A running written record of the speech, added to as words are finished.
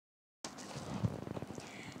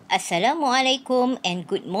Assalamualaikum and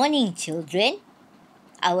good morning, children.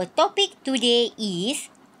 Our topic today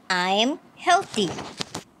is I'm healthy.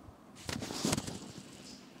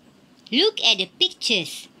 Look at the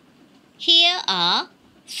pictures. Here are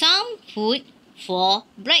some food for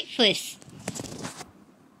breakfast.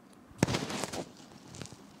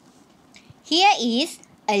 Here is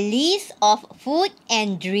a list of food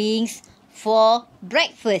and drinks for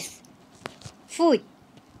breakfast. Food: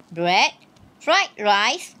 bread, fried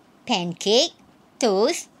rice, pancake,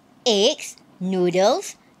 toast, eggs,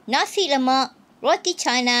 noodles, nasi lemak, roti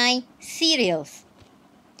canai, cereals.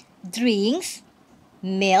 Drinks: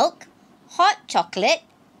 milk, hot chocolate,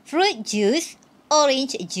 fruit juice,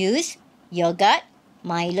 orange juice, yogurt,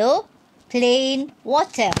 Milo, plain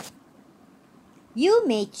water. You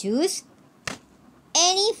may choose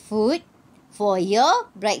any food for your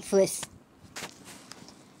breakfast.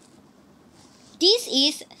 This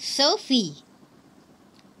is Sophie.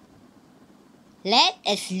 Let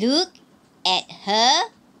us look at her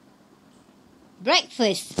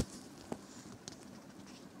breakfast.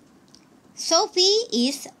 Sophie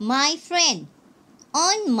is my friend.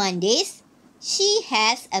 On Mondays, she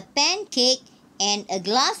has a pancake and a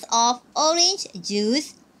glass of orange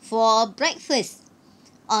juice for breakfast.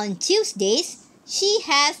 On Tuesdays, she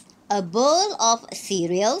has a bowl of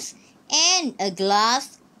cereals and a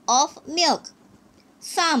glass of milk.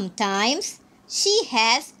 Sometimes she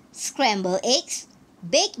has scrambled eggs,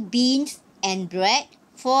 baked beans, and bread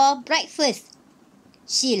for breakfast.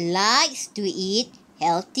 She likes to eat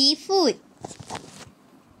healthy food.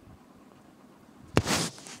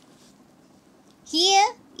 Here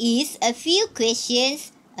is a few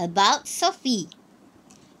questions about Sophie.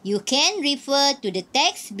 You can refer to the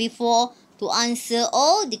text before to answer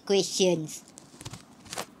all the questions.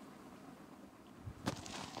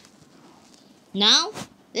 Now,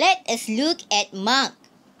 let us look at Mark.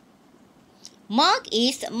 Mark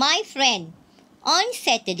is my friend. On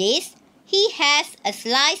Saturdays, he has a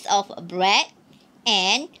slice of bread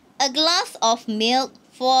and a glass of milk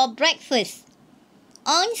for breakfast.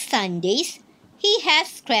 On Sundays, he has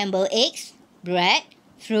scrambled eggs, bread,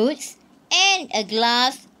 fruits, and a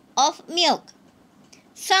glass of milk.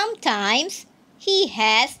 Sometimes, he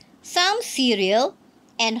has some cereal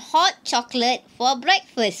and hot chocolate for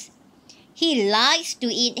breakfast. He likes to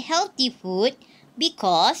eat healthy food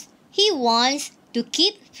because he wants to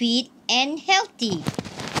keep fit and healthy.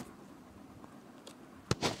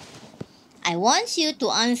 I want you to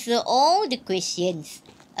answer all the questions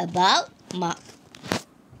about Mark.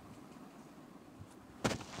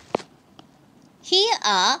 Here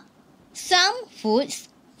are some foods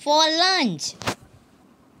for lunch.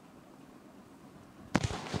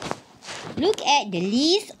 Look at the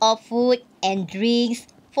list of food and drinks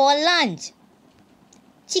for lunch.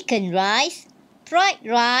 Chicken rice, fried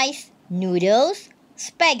rice, noodles,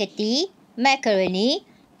 spaghetti, macaroni,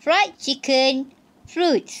 fried chicken,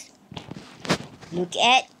 fruits. Look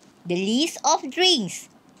at the list of drinks.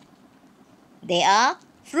 They are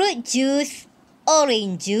fruit juice,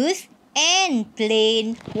 orange juice, and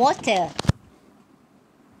plain water.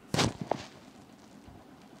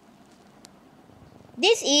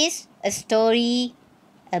 This is a story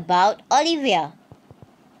about Olivia.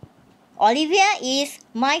 Olivia is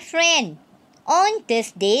my friend. On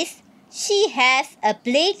Thursdays, she has a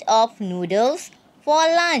plate of noodles for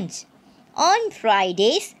lunch. On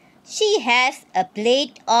Fridays, she has a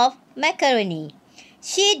plate of macaroni.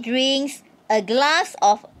 She drinks a glass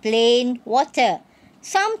of plain water.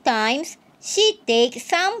 Sometimes, she takes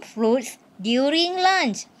some fruits during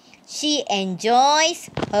lunch. She enjoys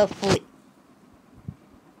her food.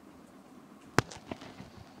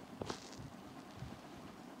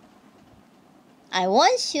 I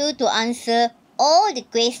want you to answer all the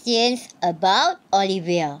questions about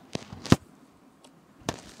Olivia.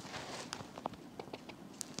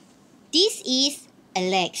 This is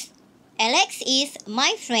Alex. Alex is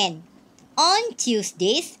my friend. On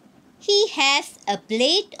Tuesdays, he has a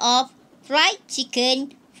plate of fried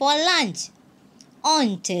chicken for lunch.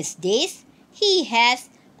 On Thursdays, he has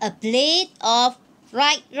a plate of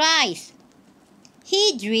fried rice.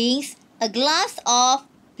 He drinks a glass of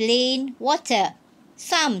plain water.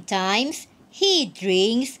 Sometimes he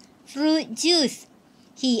drinks fruit juice.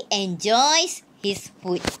 He enjoys his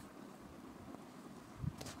food.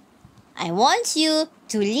 I want you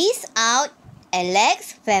to list out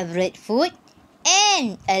Alex's favorite food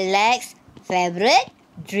and Alex's favorite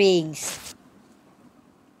drinks.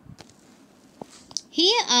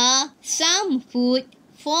 Here are some food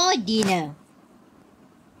for dinner.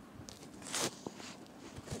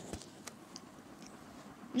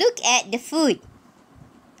 Look at the food.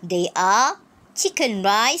 They are chicken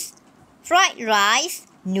rice, fried rice,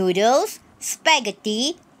 noodles,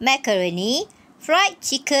 spaghetti, macaroni, fried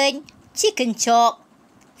chicken, chicken chop,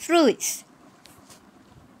 fruits.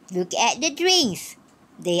 Look at the drinks.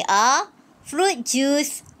 They are fruit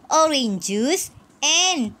juice, orange juice,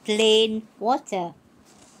 and plain water.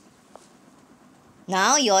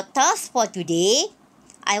 Now your task for today,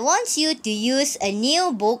 I want you to use a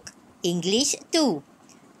new book, English 2.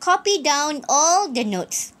 Copy down all the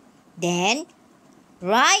notes. Then,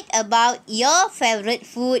 write about your favorite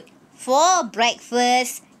food for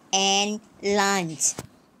breakfast and lunch.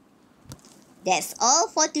 That's all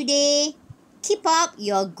for today. Keep up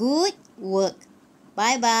your good work.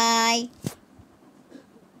 Bye-bye.